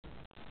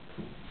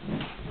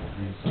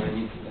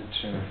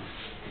chair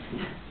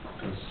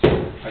because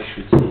I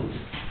should see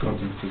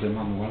according to the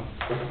manual,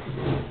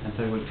 and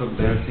I will talk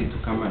directly to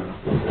camera.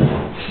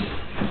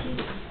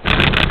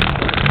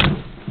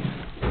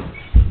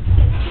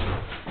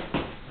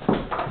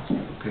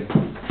 Okay.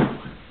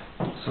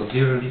 So,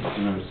 dear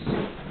listeners,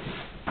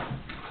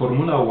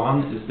 Formula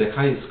One is the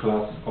highest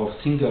class of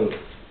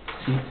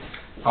single-seat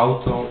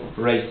auto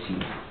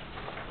racing.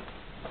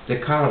 The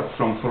car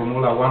from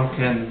Formula One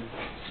can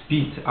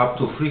speed up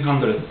to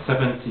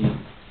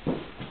 370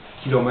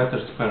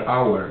 kilometers per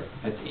hour,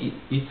 and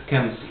it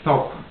can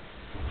stop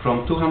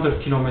from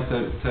 200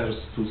 kilometers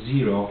to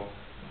zero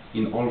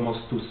in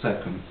almost 2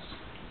 seconds.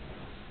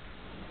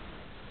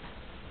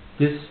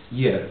 This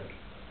year,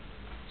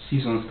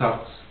 season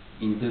starts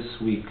in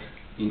this week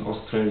in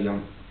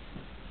Australia,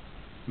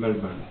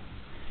 Melbourne.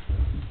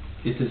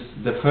 It is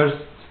the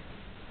first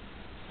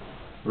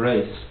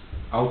race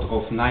out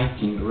of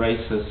 19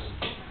 races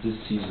this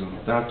season.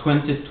 There are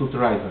 22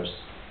 drivers,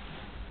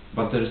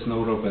 but there is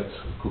no Robert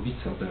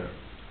Kubica there.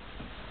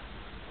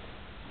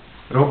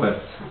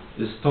 Robert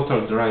is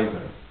total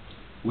driver.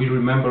 We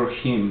remember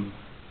him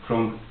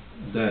from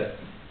the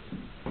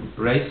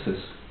races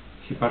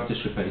he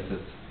participated.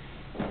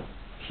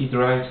 He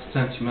drives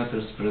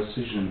centimeters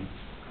precision.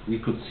 We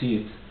could see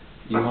it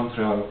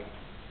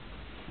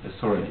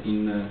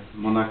in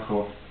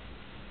Monaco,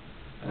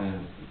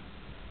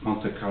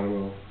 Monte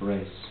Carlo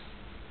race.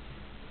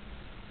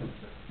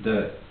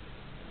 The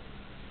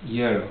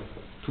year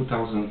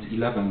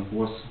 2011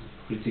 was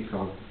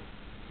critical.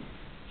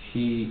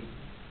 He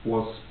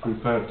was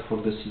prepared for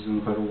the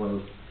season very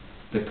well.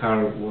 The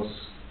car was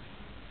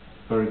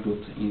very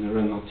good in a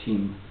Renault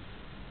team,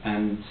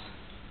 and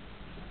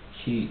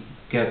he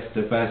get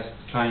the best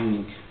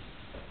timing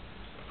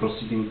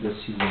proceeding the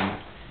season.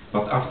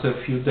 But after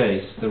a few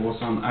days there was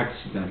an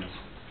accident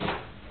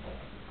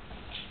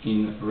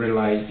in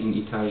Relay in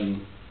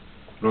Italy,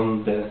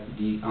 Ronde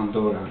di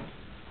Andorra,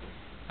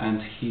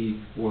 and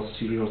he was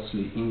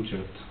seriously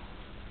injured,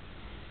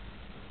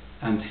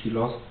 and he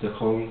lost the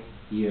whole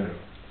year.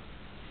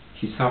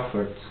 He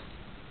suffered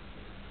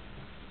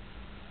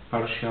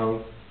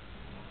partial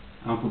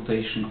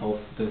amputation of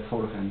the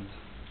forehand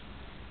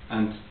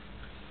and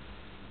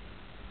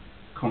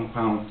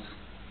compound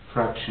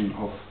fraction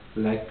of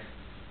leg,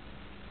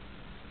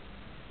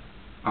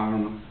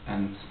 arm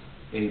and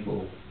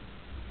elbow.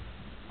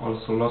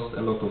 Also lost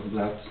a lot of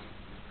blood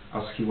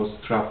as he was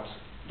trapped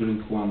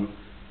during 1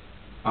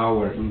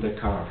 hour in the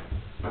car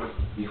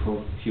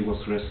before he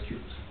was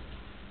rescued.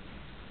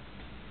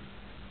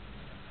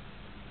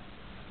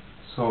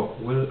 So,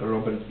 will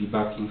Robert be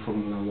back in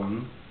Formula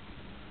One?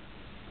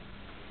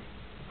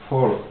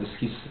 4 is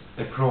his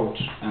approach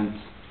and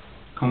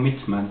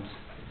commitment,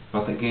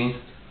 but against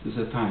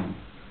the time.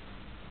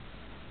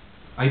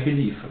 I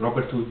believe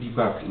Robert will be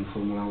back in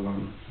Formula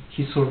One.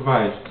 He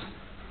survived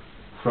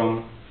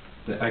from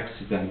the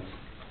accident,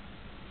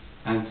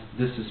 and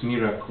this is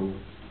miracle.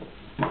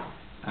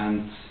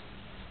 And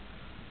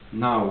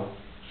now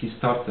he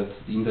started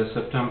in the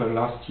September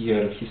last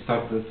year. He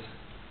started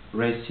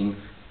racing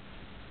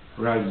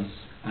rallies,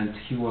 and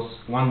he was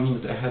 1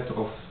 minute ahead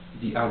of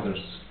the others.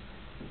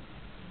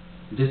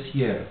 This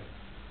year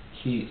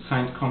he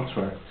signed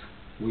contract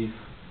with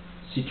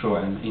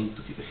Citroën, and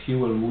he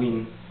will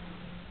win,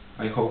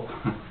 I hope.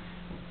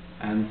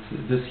 And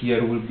this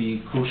year will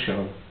be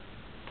crucial.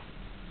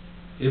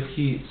 If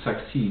he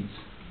succeeds,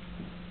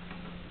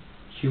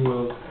 he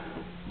will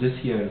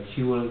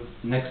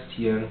next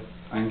year,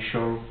 I'm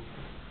sure,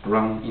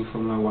 run in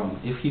Formula One.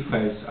 If he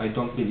fails, I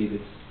don't believe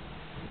it.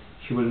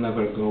 He will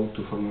never go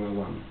to Formula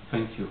One.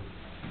 Thank you.